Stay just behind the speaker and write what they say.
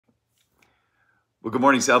Well, good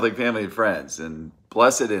morning, SouthLake family and friends, and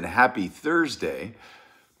blessed and happy Thursday.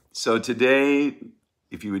 So today,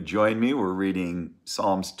 if you would join me, we're reading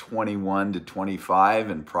Psalms 21 to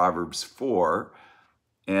 25 and Proverbs 4.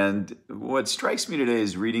 And what strikes me today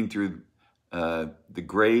is reading through the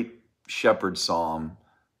great shepherd psalm,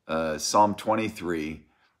 Psalm 23,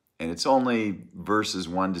 and it's only verses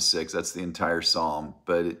 1 to 6. That's the entire psalm,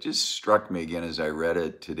 but it just struck me again as I read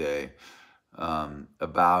it today.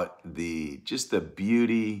 About just the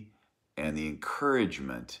beauty and the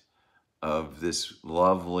encouragement of this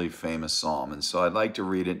lovely, famous psalm. And so I'd like to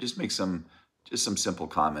read it, just make some simple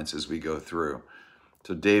comments as we go through.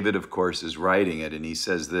 So David, of course, is writing it, and he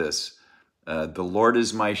says this, the Lord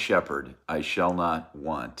is my shepherd, I shall not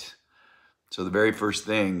want. So the very first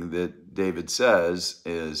thing that David says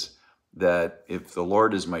is that if the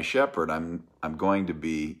Lord is my shepherd, I'm going to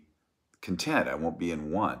be content. I won't be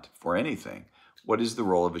in want for anything. What is the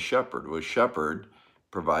role of a shepherd? Well, a shepherd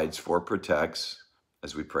provides for, protects,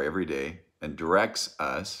 as we pray every day, and directs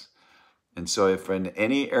us. And so if in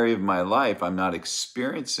any area of my life I'm not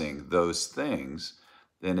experiencing those things,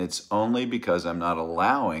 then it's only because I'm not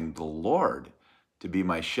allowing the Lord to be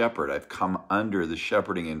my shepherd. I've come under the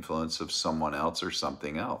shepherding influence of someone else or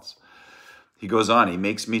something else. He goes on, he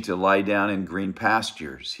makes me to lie down in green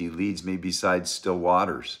pastures. He leads me beside still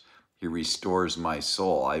waters. He restores my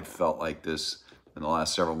soul. I've felt like this in the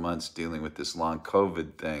last several months dealing with this long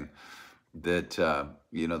COVID thing that, the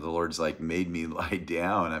Lord's like made me lie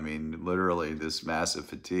down. I mean, literally this massive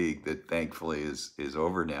fatigue that thankfully is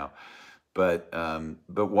over now. But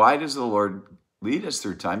why does the Lord lead us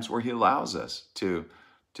through times where he allows us to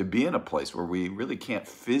be in a place where we really can't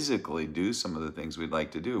physically do some of the things we'd like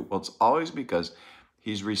to do? Well, it's always because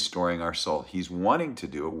he's restoring our soul. He's wanting to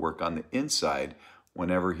do a work on the inside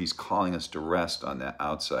whenever he's calling us to rest on that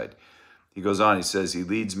outside. He goes on, he says, he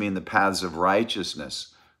leads me in the paths of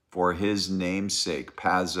righteousness for his name's sake.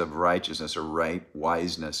 Paths of righteousness or right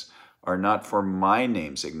wiseness are not for my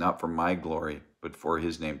name's sake, not for my glory, but for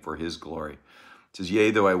his name, for his glory. It says, yea,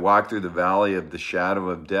 though I walk through the valley of the shadow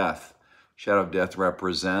of death. Shadow of death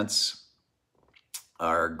represents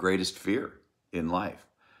our greatest fear in life.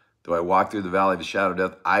 Though I walk through the valley of the shadow of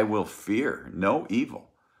death, I will fear no evil.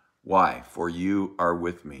 Why? For you are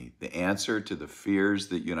with me. The answer to the fears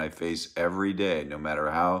that you and I face every day, no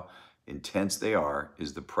matter how intense they are,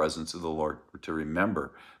 is the presence of the Lord. To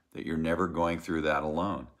remember that you're never going through that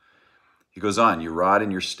alone. He goes on, your rod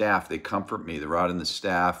and your staff, they comfort me. The rod and the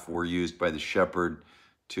staff were used by the shepherd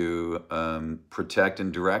to protect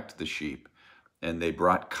and direct the sheep. And they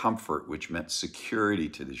brought comfort, which meant security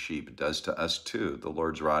to the sheep. It does to us too, the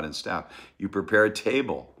Lord's rod and staff. You prepare a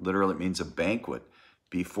table. Literally, it means a banquet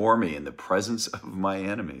before me in the presence of my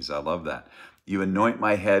enemies. I love that. You anoint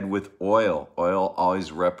my head with oil. Oil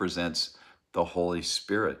always represents the Holy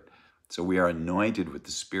Spirit. So we are anointed with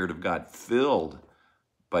the Spirit of God, filled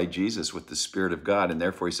by Jesus with the Spirit of God. And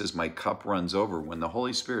therefore he says, my cup runs over. When the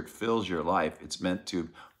Holy Spirit fills your life, it's meant to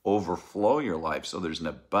overflow your life. So there's an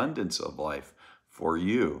abundance of life for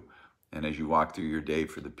you. And as you walk through your day,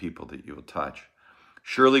 for the people that you will touch.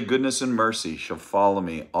 Surely goodness and mercy shall follow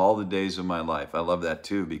me all the days of my life. I love that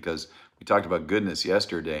too, because we talked about goodness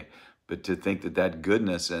yesterday, but to think that that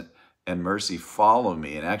goodness and mercy follow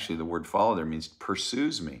me, and actually the word follow there means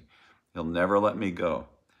pursues me. He'll never let me go.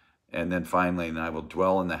 And then finally, and I will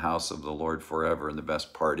dwell in the house of the Lord forever. And the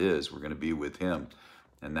best part is we're going to be with him,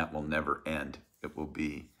 and that will never end. It will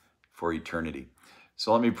be for eternity.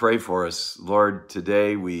 So let me pray for us. Lord,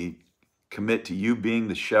 today we commit to you being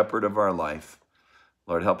the shepherd of our life.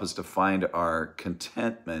 Lord, help us to find our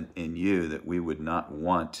contentment in you, that we would not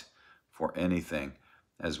want for anything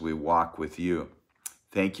as we walk with you.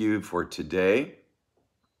 Thank you for today,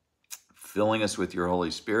 filling us with your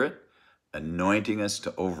Holy Spirit, anointing us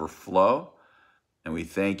to overflow. And we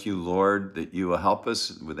thank you, Lord, that you will help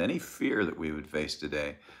us with any fear that we would face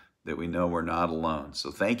today, that we know we're not alone.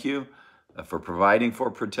 So thank you for providing, for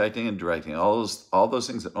protecting, and directing, all those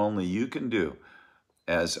things that only you can do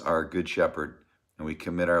as our good shepherd. And we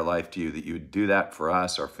commit our life to you, that you would do that for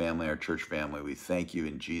us, our family, our church family. We thank you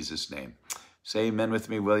in Jesus' name. Say amen with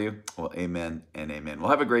me, will you? Well, amen and amen.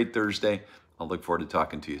 Well, have a great Thursday. I'll look forward to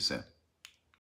talking to you soon.